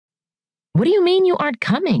What do you mean you aren't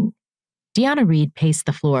coming? Dionna Reed paced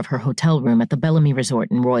the floor of her hotel room at the Bellamy Resort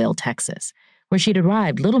in Royal, Texas, where she'd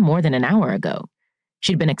arrived little more than an hour ago.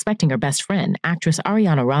 She'd been expecting her best friend, actress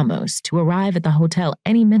Ariana Ramos, to arrive at the hotel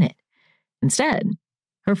any minute. Instead,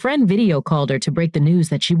 her friend video called her to break the news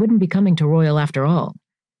that she wouldn't be coming to Royal after all.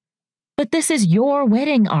 But this is your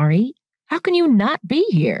wedding, Ari. How can you not be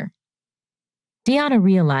here? Dionna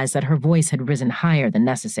realized that her voice had risen higher than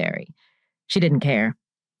necessary. She didn't care.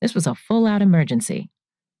 This was a full-out emergency.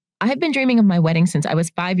 I've been dreaming of my wedding since I was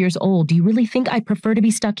 5 years old. Do you really think I'd prefer to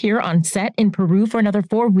be stuck here on set in Peru for another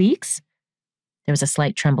 4 weeks? There was a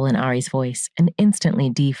slight tremble in Ari's voice, and instantly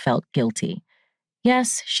Dee felt guilty.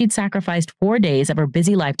 Yes, she'd sacrificed 4 days of her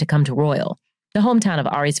busy life to come to Royal, the hometown of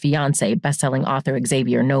Ari's fiancé, best-selling author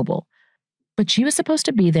Xavier Noble. But she was supposed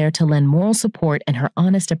to be there to lend moral support and her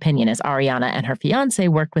honest opinion as Ariana and her fiancé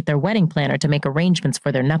worked with their wedding planner to make arrangements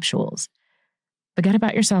for their nuptials. Forget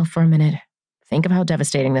about yourself for a minute. Think of how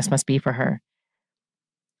devastating this must be for her.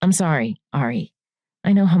 I'm sorry, Ari.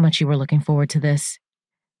 I know how much you were looking forward to this.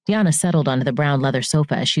 Dionna settled onto the brown leather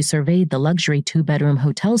sofa as she surveyed the luxury 2-bedroom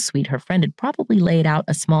hotel suite her friend had probably laid out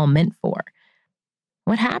a small mint for.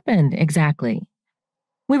 What happened, exactly?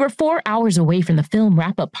 We were 4 hours away from the film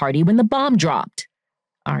wrap-up party when the bomb dropped,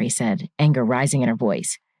 Ari said, anger rising in her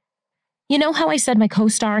voice. You know how I said my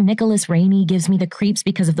co-star, Nicholas Rainey, gives me the creeps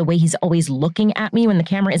because of the way he's always looking at me when the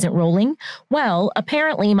camera isn't rolling? Well,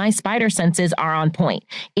 apparently my spider senses are on point.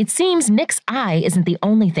 It seems Nick's eye isn't the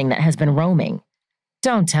only thing that has been roaming.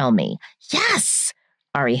 Don't tell me. Yes,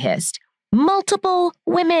 Ari hissed. Multiple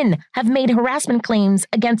women have made harassment claims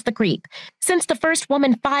against the creep. Since the first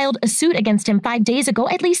woman filed a suit against him 5 days ago,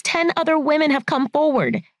 at least 10 other women have come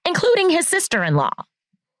forward, including his sister-in-law.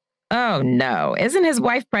 Oh, no. Isn't his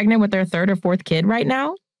wife pregnant with their 3rd or 4th kid right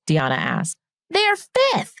now? Dionna asked. Their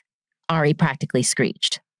 5th, Ari practically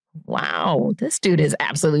screeched. Wow, this dude is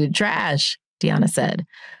absolute trash, Dionna said.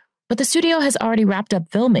 But the studio has already wrapped up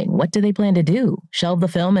filming. What do they plan to do? Shelve the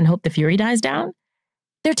film and hope the fury dies down?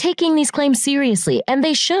 They're taking these claims seriously, and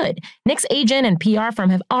they should. Nick's agent and PR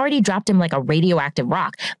firm have already dropped him like a radioactive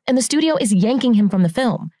rock, and the studio is yanking him from the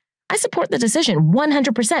film. I support the decision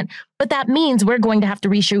 100%, but that means we're going to have to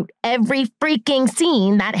reshoot every freaking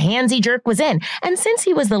scene that handsy jerk was in. And since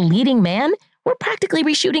he was the leading man, we're practically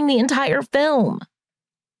reshooting the entire film.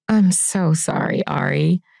 I'm so sorry,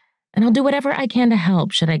 Ari. And I'll do whatever I can to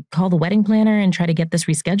help. Should I call the wedding planner and try to get this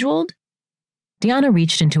rescheduled? Dionna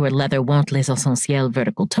reached into her leather Want les Essentiels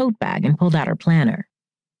vertical tote bag and pulled out her planner.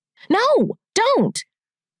 No, don't!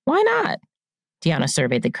 Why not? Dionna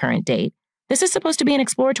surveyed the current date. This is supposed to be an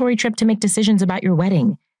exploratory trip to make decisions about your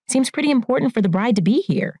wedding. Seems pretty important for the bride to be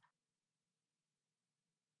here.